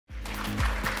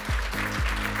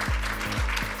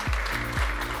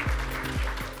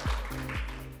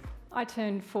I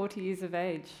turned 40 years of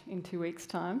age in 2 weeks'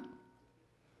 time.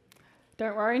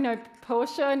 Don't worry, no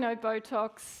Porsche, no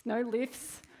Botox, no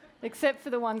lifts, except for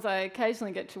the ones I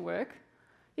occasionally get to work.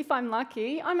 If I'm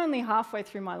lucky, I'm only halfway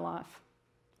through my life.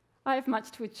 I have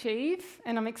much to achieve,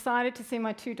 and I'm excited to see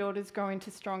my 2 daughters grow into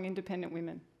strong, independent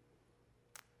women.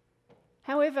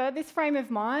 However, this frame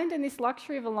of mind and this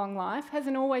luxury of a long life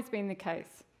hasn't always been the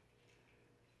case.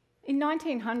 In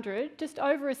 1900, just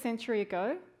over a century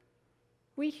ago,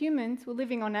 we humans were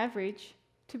living on average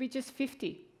to be just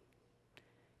 50.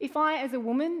 If I, as a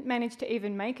woman, managed to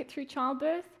even make it through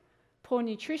childbirth, poor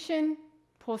nutrition,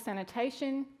 poor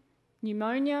sanitation,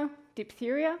 pneumonia,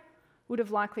 diphtheria would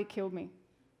have likely killed me.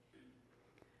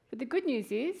 But the good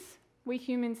news is, we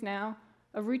humans now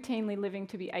are routinely living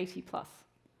to be 80 plus.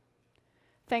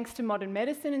 Thanks to modern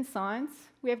medicine and science,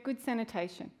 we have good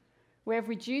sanitation. We have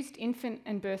reduced infant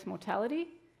and birth mortality,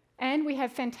 and we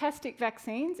have fantastic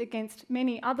vaccines against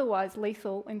many otherwise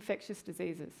lethal infectious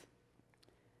diseases.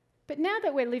 But now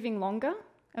that we're living longer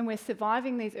and we're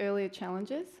surviving these earlier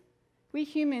challenges, we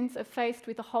humans are faced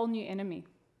with a whole new enemy,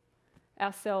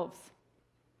 ourselves.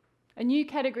 A new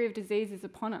category of disease is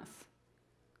upon us.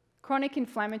 Chronic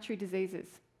inflammatory diseases,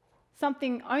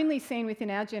 something only seen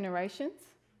within our generations,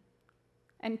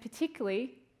 and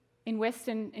particularly in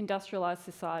Western industrialised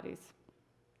societies.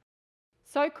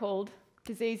 So-called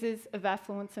diseases of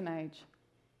affluence and age.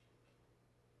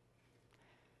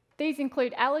 These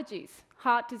include allergies,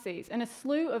 heart disease, and a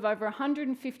slew of over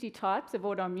 150 types of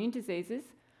autoimmune diseases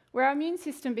where our immune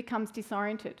system becomes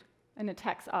disoriented and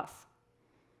attacks us.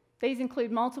 These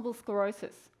include multiple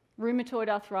sclerosis, rheumatoid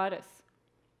arthritis,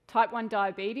 type 1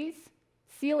 diabetes,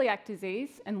 celiac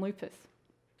disease, and lupus.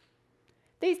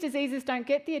 These diseases don't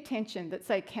get the attention that,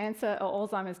 say, cancer or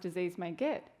Alzheimer's disease may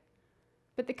get.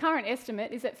 But the current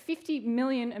estimate is that 50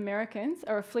 million Americans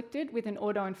are afflicted with an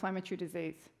autoinflammatory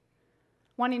disease.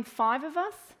 1 in 5 of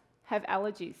us have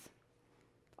allergies.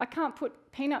 I can't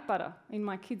put peanut butter in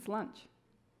my kids' lunch.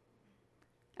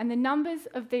 And the numbers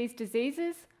of these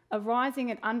diseases are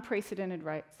rising at unprecedented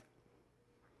rates.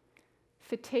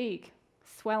 Fatigue,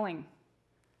 swelling,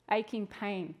 aching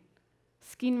pain,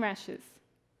 skin rashes.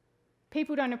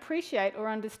 People don't appreciate or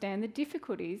understand the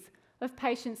difficulties of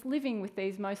patients living with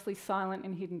these mostly silent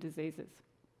and hidden diseases.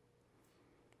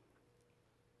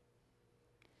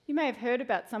 You may have heard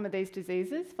about some of these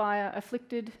diseases via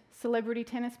afflicted celebrity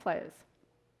tennis players,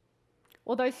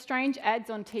 or those strange ads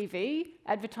on TV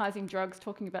advertising drugs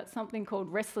talking about something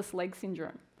called restless leg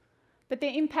syndrome. But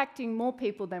they're impacting more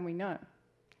people than we know.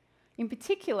 In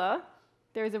particular,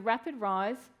 there is a rapid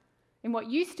rise in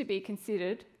what used to be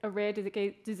considered a rare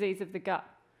disease of the gut,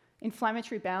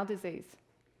 inflammatory bowel disease,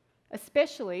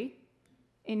 especially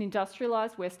in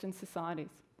industrialised Western societies.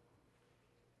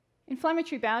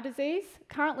 Inflammatory bowel disease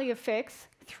currently affects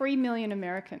 3 million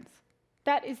Americans.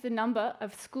 That is the number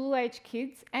of school-age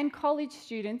kids and college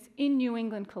students in New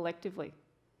England collectively.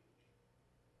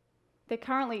 There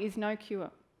currently is no cure.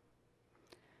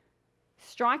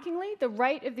 Strikingly, the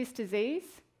rate of this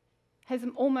disease has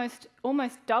almost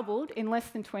doubled in less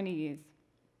than 20 years.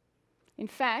 In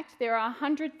fact, there are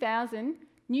 100,000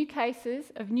 new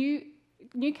cases of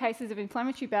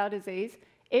inflammatory bowel disease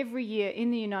every year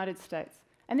in the United States,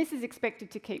 and this is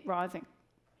expected to keep rising.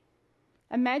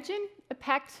 Imagine a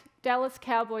packed Dallas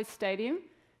Cowboys stadium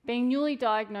being newly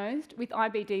diagnosed with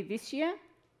IBD this year,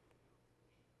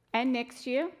 and next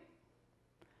year,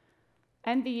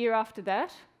 and the year after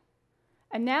that,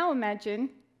 and now imagine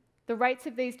the rates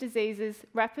of these diseases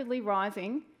rapidly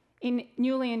rising in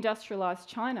newly industrialised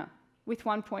China with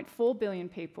 1.4 billion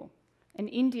people, and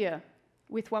India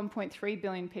with 1.3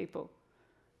 billion people.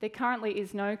 There currently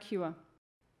is no cure.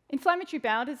 Inflammatory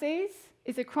bowel disease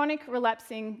is a chronic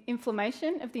relapsing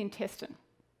inflammation of the intestine.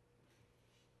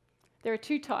 There are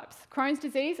 2 types, Crohn's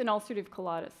disease and ulcerative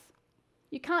colitis.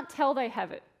 You can't tell they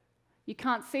have it. You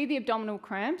can't see the abdominal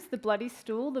cramps, the bloody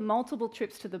stool, the multiple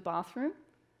trips to the bathroom,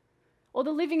 or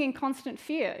the living in constant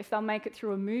fear if they'll make it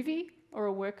through a movie or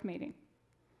a work meeting.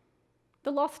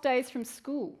 The lost days from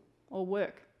school or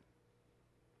work.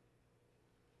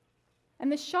 And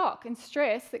the shock and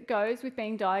stress that goes with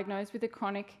being diagnosed with a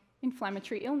chronic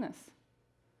inflammatory illness.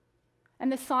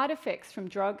 And the side effects from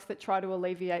drugs that try to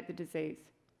alleviate the disease.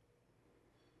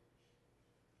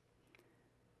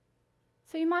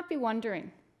 So you might be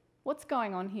wondering, what's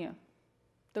going on here?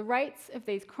 The rates of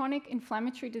these chronic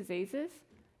inflammatory diseases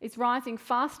is rising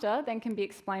faster than can be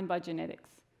explained by genetics.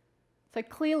 So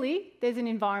clearly, there's an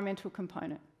environmental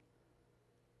component.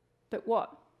 But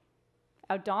what?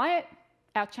 Our diet,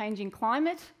 our changing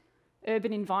climate,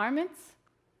 urban environments?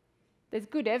 There's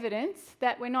good evidence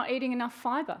that we're not eating enough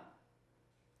fibre.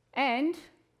 And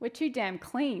We're too damn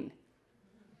clean.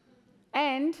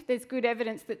 And there's good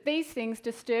evidence that these things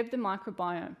disturb the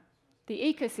microbiome, the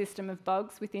ecosystem of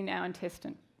bugs within our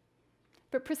intestine.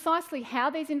 But precisely how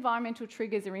these environmental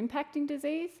triggers are impacting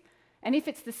disease, and if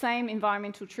it's the same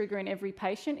environmental trigger in every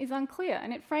patient, is unclear,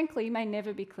 and it frankly may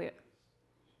never be clear.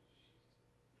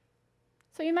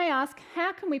 So you may ask,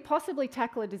 how can we possibly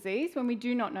tackle a disease when we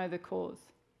do not know the cause?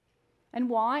 And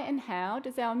why and how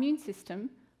does our immune system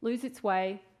lose its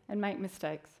way and make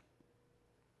mistakes?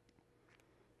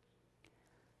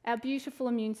 Our beautiful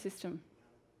immune system,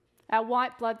 our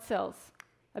white blood cells,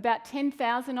 about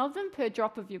 10,000 of them per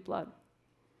drop of your blood.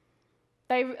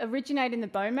 They originate in the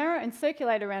bone marrow and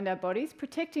circulate around our bodies,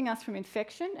 protecting us from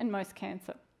infection and most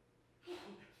cancer.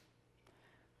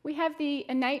 We have the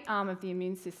innate arm of the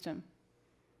immune system,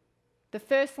 the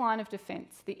first line of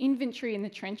defence, the inventory in the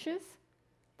trenches,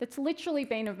 that's literally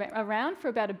been around for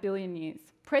about 1 billion years,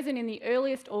 present in the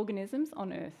earliest organisms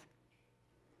on Earth.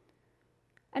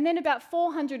 And then about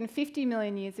 450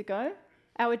 million years ago,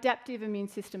 our adaptive immune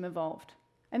system evolved.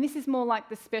 And this is more like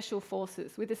the special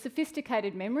forces, with a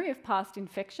sophisticated memory of past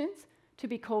infections to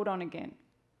be called on again.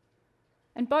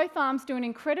 And both arms do an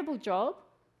incredible job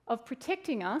of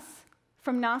protecting us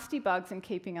from nasty bugs and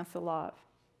keeping us alive.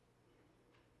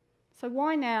 So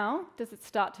why now does it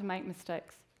start to make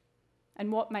mistakes?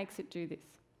 And what makes it do this?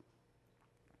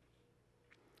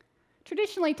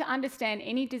 Traditionally, to understand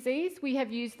any disease, we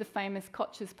have used the famous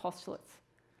Koch's postulates.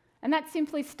 And that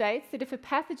simply states that if a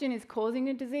pathogen is causing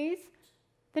a disease,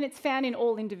 then it's found in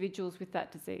all individuals with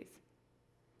that disease.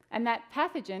 And that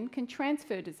pathogen can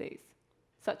transfer disease,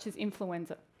 such as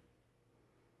influenza.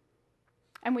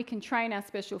 And we can train our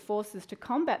special forces to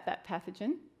combat that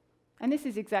pathogen, and this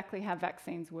is exactly how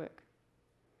vaccines work.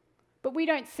 But we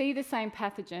don't see the same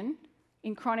pathogen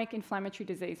in chronic inflammatory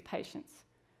disease patients,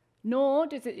 nor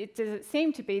does it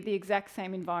seem to be the exact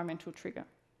same environmental trigger.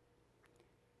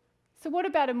 So what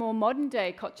about a more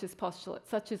modern-day Koch's postulate,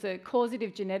 such as a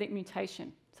causative genetic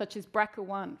mutation, such as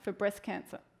BRCA1 for breast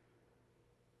cancer?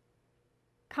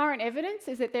 Current evidence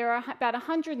is that there are about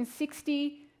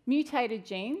 160 mutated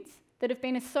genes that have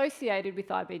been associated with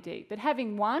IBD, but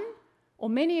having one or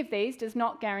many of these does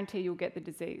not guarantee you'll get the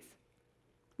disease.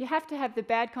 You have to have the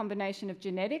bad combination of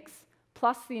genetics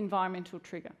plus the environmental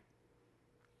trigger.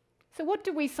 So what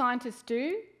do we scientists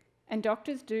do and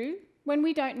doctors do when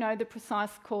we don't know the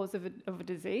precise cause of a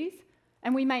disease?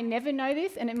 And we may never know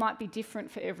this, and it might be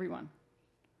different for everyone.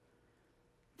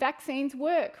 Vaccines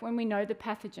work when we know the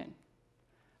pathogen.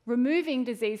 Removing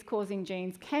disease-causing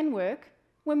genes can work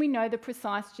when we know the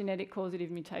precise genetic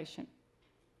causative mutation.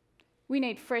 We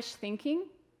need fresh thinking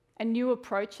and new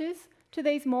approaches to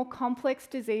these more complex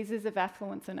diseases of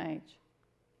affluence and age.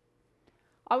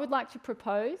 I would like to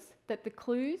propose that the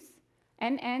clues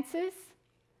and answers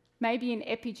may be in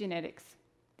epigenetics,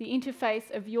 the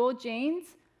interface of your genes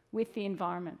with the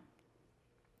environment.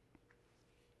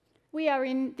 We are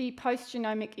in the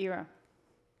post-genomic era.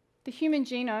 The human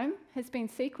genome has been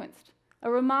sequenced,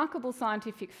 a remarkable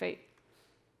scientific feat.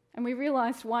 And we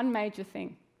realised one major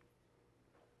thing.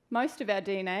 Most of our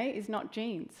DNA is not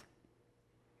genes.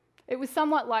 It was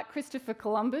somewhat like Christopher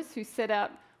Columbus, who set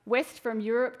out west from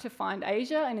Europe to find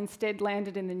Asia and instead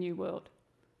landed in the New World.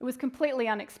 It was completely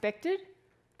unexpected,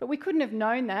 but we couldn't have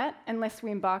known that unless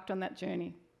we embarked on that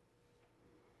journey.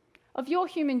 Of your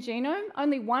human genome,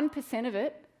 only 1% of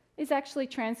it is actually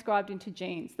transcribed into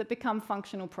genes that become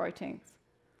functional proteins.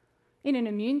 In an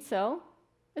immune cell,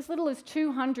 as little as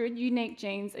 200 unique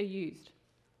genes are used.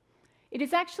 It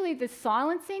is actually the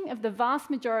silencing of the vast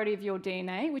majority of your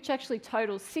DNA, which actually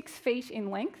totals 6 feet in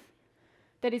length,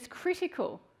 that is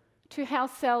critical to how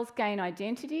cells gain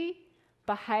identity,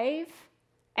 behave,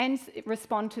 and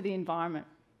respond to the environment.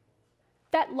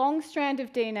 That long strand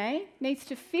of DNA needs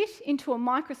to fit into a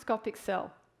microscopic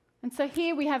cell. And so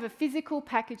here we have a physical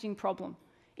packaging problem.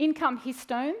 In come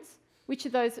histones, which are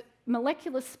those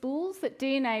molecular spools that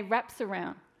DNA wraps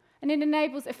around, and it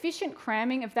enables efficient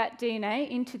cramming of that DNA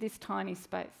into this tiny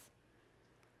space.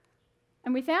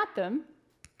 And without them,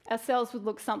 our cells would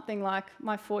look something like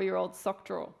my 4-year-old sock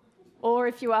drawer, or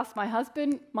if you ask my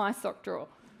husband, my sock drawer.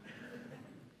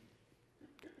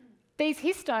 These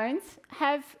histones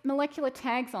have molecular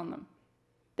tags on them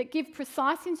that give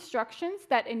precise instructions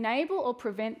that enable or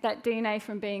prevent that DNA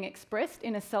from being expressed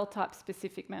in a cell type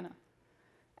specific manner.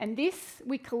 And this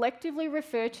we collectively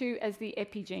refer to as the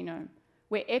epigenome,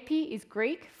 where epi is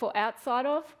Greek for outside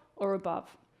of or above.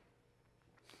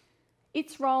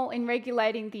 Its role in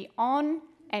regulating the on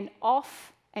and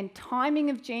off and timing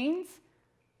of genes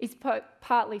is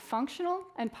partly functional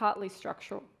and partly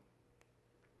structural.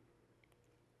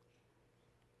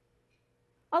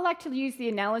 I like to use the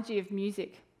analogy of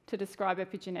music to describe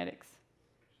epigenetics.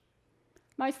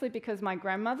 Mostly because my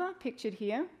grandmother, pictured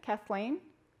here, Kathleen,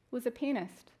 was a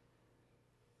pianist.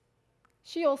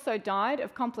 She also died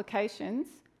of complications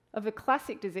of a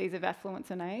classic disease of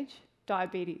affluence and age,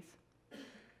 diabetes.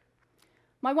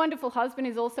 My wonderful husband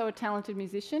is also a talented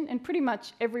musician, and pretty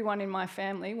much everyone in my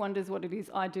family wonders what it is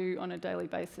I do on a daily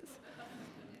basis.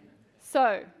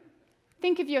 So,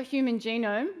 think of your human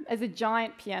genome as a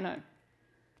giant piano,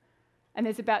 and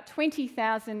there's about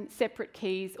 20,000 separate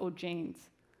keys or genes.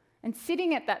 And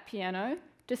sitting at that piano,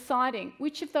 deciding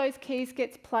which of those keys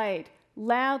gets played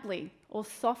loudly or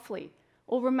softly,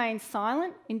 or remains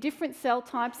silent in different cell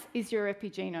types is your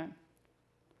epigenome.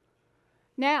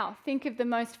 Now, think of the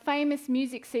most famous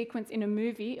music sequence in a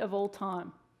movie of all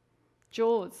time,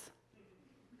 Jaws.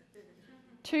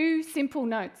 2 simple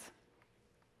notes.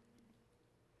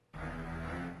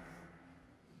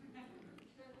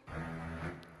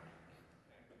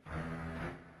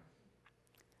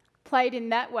 Played in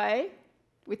that way,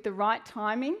 with the right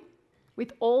timing,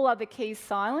 with all other keys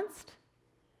silenced,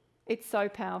 it's so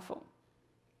powerful.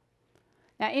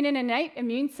 Now, in an innate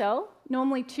immune cell,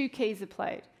 normally 2 keys are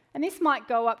played, and this might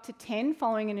go up to 10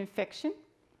 following an infection,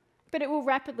 but it will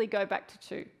rapidly go back to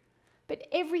 2. But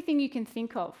everything you can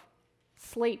think of,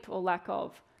 sleep or lack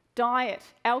of, diet,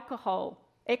 alcohol,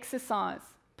 exercise,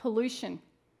 pollution,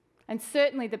 and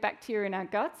certainly the bacteria in our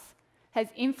guts, has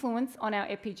influence on our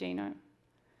epigenome.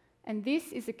 And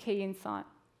this is a key insight.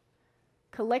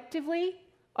 Collectively,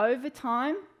 over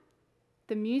time,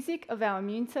 the music of our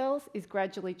immune cells is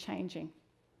gradually changing.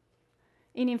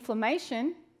 In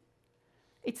inflammation,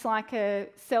 it's like a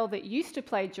cell that used to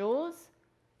play Jaws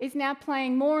is now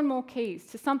playing more and more keys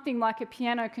to something like a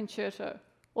piano concerto,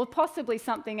 or possibly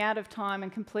something out of time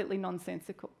and completely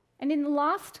nonsensical. And in the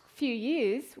last few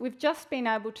years, we've just been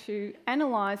able to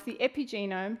analyse the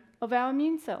epigenome of our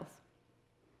immune cells.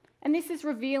 And this is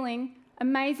revealing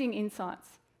amazing insights.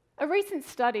 A recent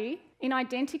study in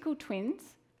identical twins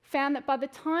found that by the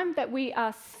time that we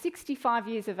are 65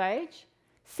 years of age,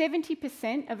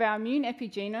 70% of our immune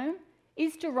epigenome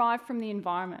is derived from the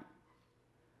environment.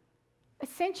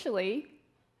 Essentially,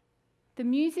 the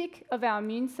music of our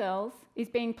immune cells is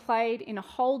being played in a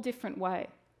whole different way,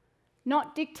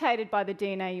 not dictated by the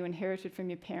DNA you inherited from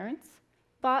your parents,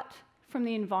 but from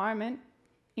the environment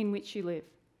in which you live.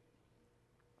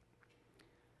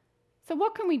 So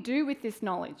what can we do with this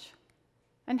knowledge?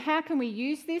 And how can we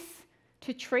use this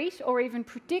to treat or even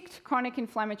predict chronic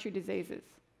inflammatory diseases?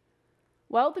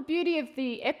 Well, the beauty of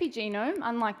the epigenome,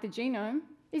 unlike the genome,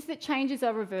 is that changes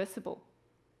are reversible.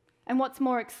 And what's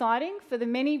more exciting for the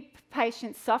many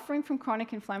patients suffering from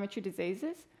chronic inflammatory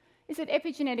diseases is that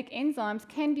epigenetic enzymes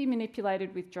can be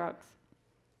manipulated with drugs.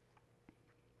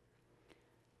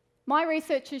 My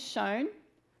research has shown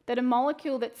that a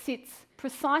molecule that sits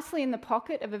precisely in the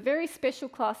pocket of a very special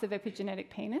class of epigenetic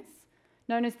penis,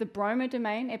 known as the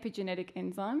bromodomain epigenetic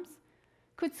enzymes,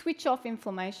 could switch off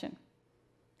inflammation.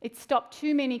 It stopped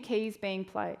too many keys being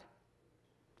played.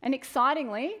 And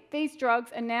excitingly, these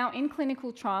drugs are now in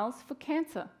clinical trials for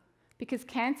cancer, because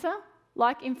cancer,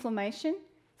 like inflammation,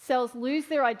 cells lose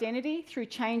their identity through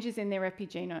changes in their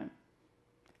epigenome.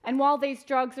 And while these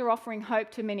drugs are offering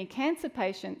hope to many cancer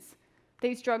patients,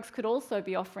 these drugs could also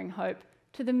be offering hope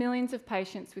to the millions of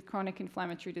patients with chronic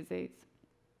inflammatory disease.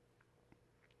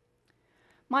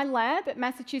 My lab at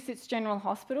Massachusetts General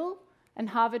Hospital and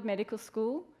Harvard Medical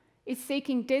School is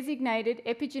seeking designated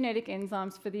epigenetic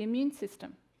enzymes for the immune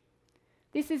system.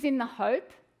 This is in the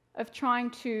hope of trying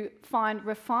to find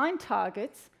refined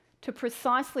targets to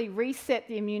precisely reset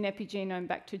the immune epigenome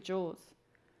back to Jaws.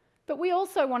 But we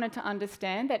also wanted to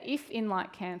understand that if, in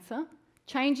like cancer,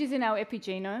 changes in our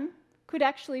epigenome could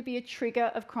actually be a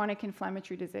trigger of chronic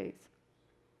inflammatory disease.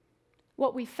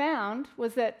 What we found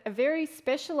was that a very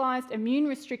specialised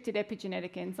immune-restricted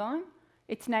epigenetic enzyme,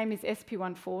 its name is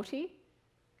SP140,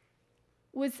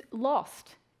 was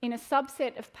lost in a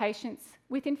subset of patients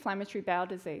with inflammatory bowel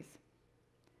disease.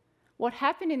 What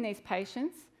happened in these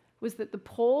patients was that the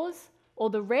pause or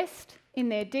the rest in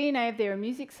their DNA of their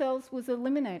immune cells was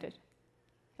eliminated.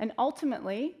 And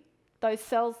ultimately, those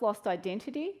cells lost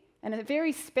identity, and a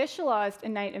very specialised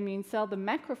innate immune cell, the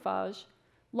macrophage,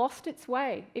 lost its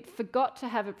way. It forgot to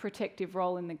have a protective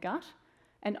role in the gut,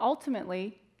 and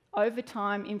ultimately, over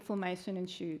time, inflammation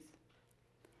ensues.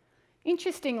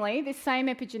 Interestingly, this same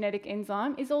epigenetic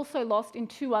enzyme is also lost in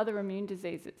 2 other immune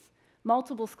diseases,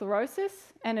 multiple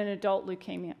sclerosis and an adult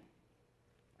leukemia.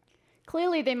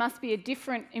 Clearly, there must be a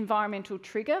different environmental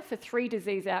trigger for 3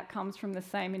 disease outcomes from the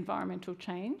same environmental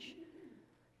change.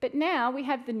 But now we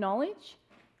have the knowledge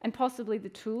and possibly the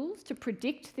tools to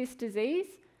predict this disease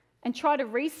and try to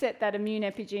reset that immune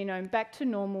epigenome back to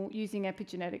normal using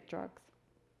epigenetic drugs.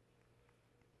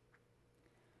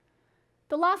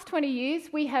 The last 20 years,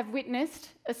 we have witnessed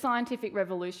a scientific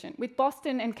revolution, with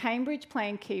Boston and Cambridge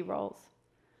playing key roles.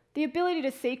 The ability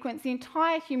to sequence the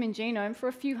entire human genome for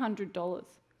a few $100s.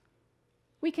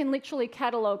 We can literally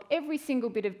catalogue every single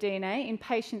bit of DNA in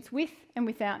patients with and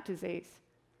without disease.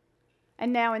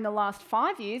 And now in the last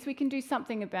 5 years, we can do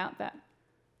something about that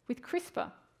with CRISPR,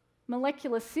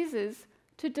 molecular scissors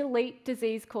to delete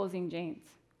disease-causing genes.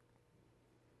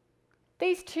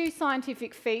 These two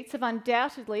scientific feats have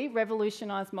undoubtedly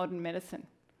revolutionised modern medicine.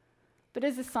 But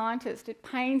as a scientist, it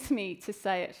pains me to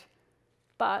say it,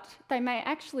 but they may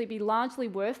actually be largely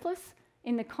worthless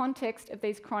in the context of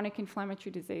these chronic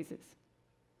inflammatory diseases.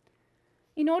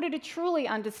 In order to truly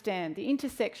understand the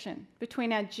intersection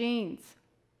between our genes,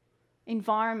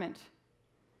 environment,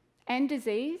 and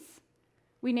disease,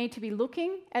 we need to be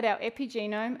looking at our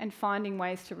epigenome and finding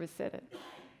ways to reset it.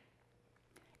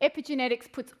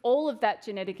 Epigenetics puts all of that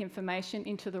genetic information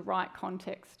into the right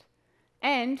context.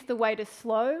 And the way to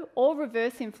slow or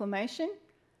reverse inflammation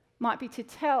might be to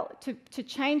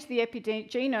change the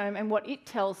epigenome and what it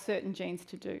tells certain genes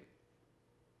to do.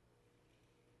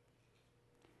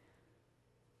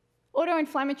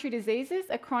 Autoinflammatory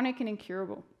diseases are chronic and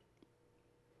incurable.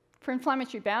 For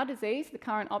inflammatory bowel disease, the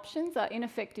current options are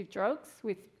ineffective drugs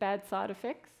with bad side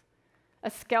effects,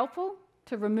 a scalpel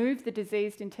to remove the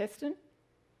diseased intestine,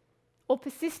 or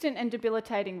persistent and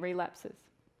debilitating relapses.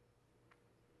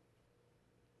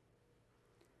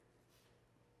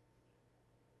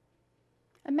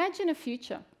 Imagine a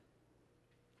future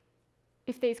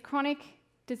if these chronic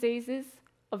diseases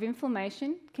of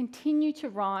inflammation continue to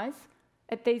rise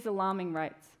at these alarming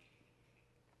rates.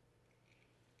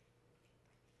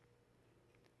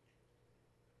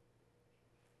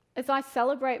 As I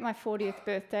celebrate my 40th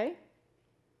birthday,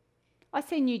 I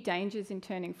see new dangers in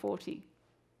turning 40.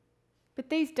 But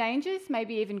these dangers may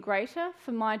be even greater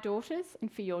for my daughters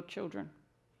and for your children.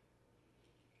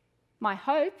 My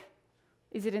hope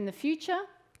is that in the future,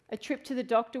 a trip to the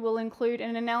doctor will include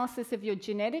an analysis of your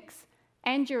genetics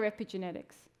and your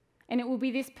epigenetics. And it will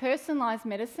be this personalised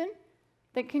medicine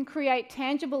that can create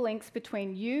tangible links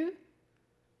between you,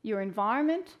 your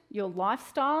environment, your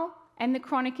lifestyle, and the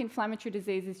chronic inflammatory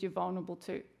diseases you're vulnerable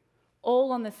to,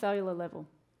 all on the cellular level.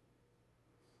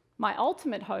 My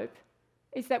ultimate hope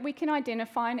is that we can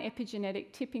identify an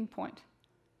epigenetic tipping point,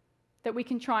 that we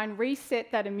can try and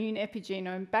reset that immune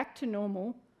epigenome back to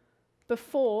normal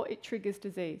before it triggers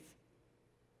disease.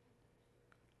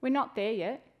 We're not there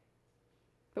yet,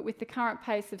 but with the current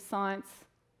pace of science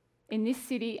in this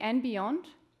city and beyond,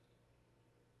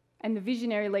 and the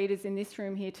visionary leaders in this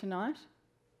room here tonight,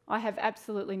 I have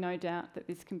absolutely no doubt that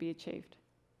this can be achieved.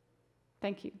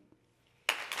 Thank you.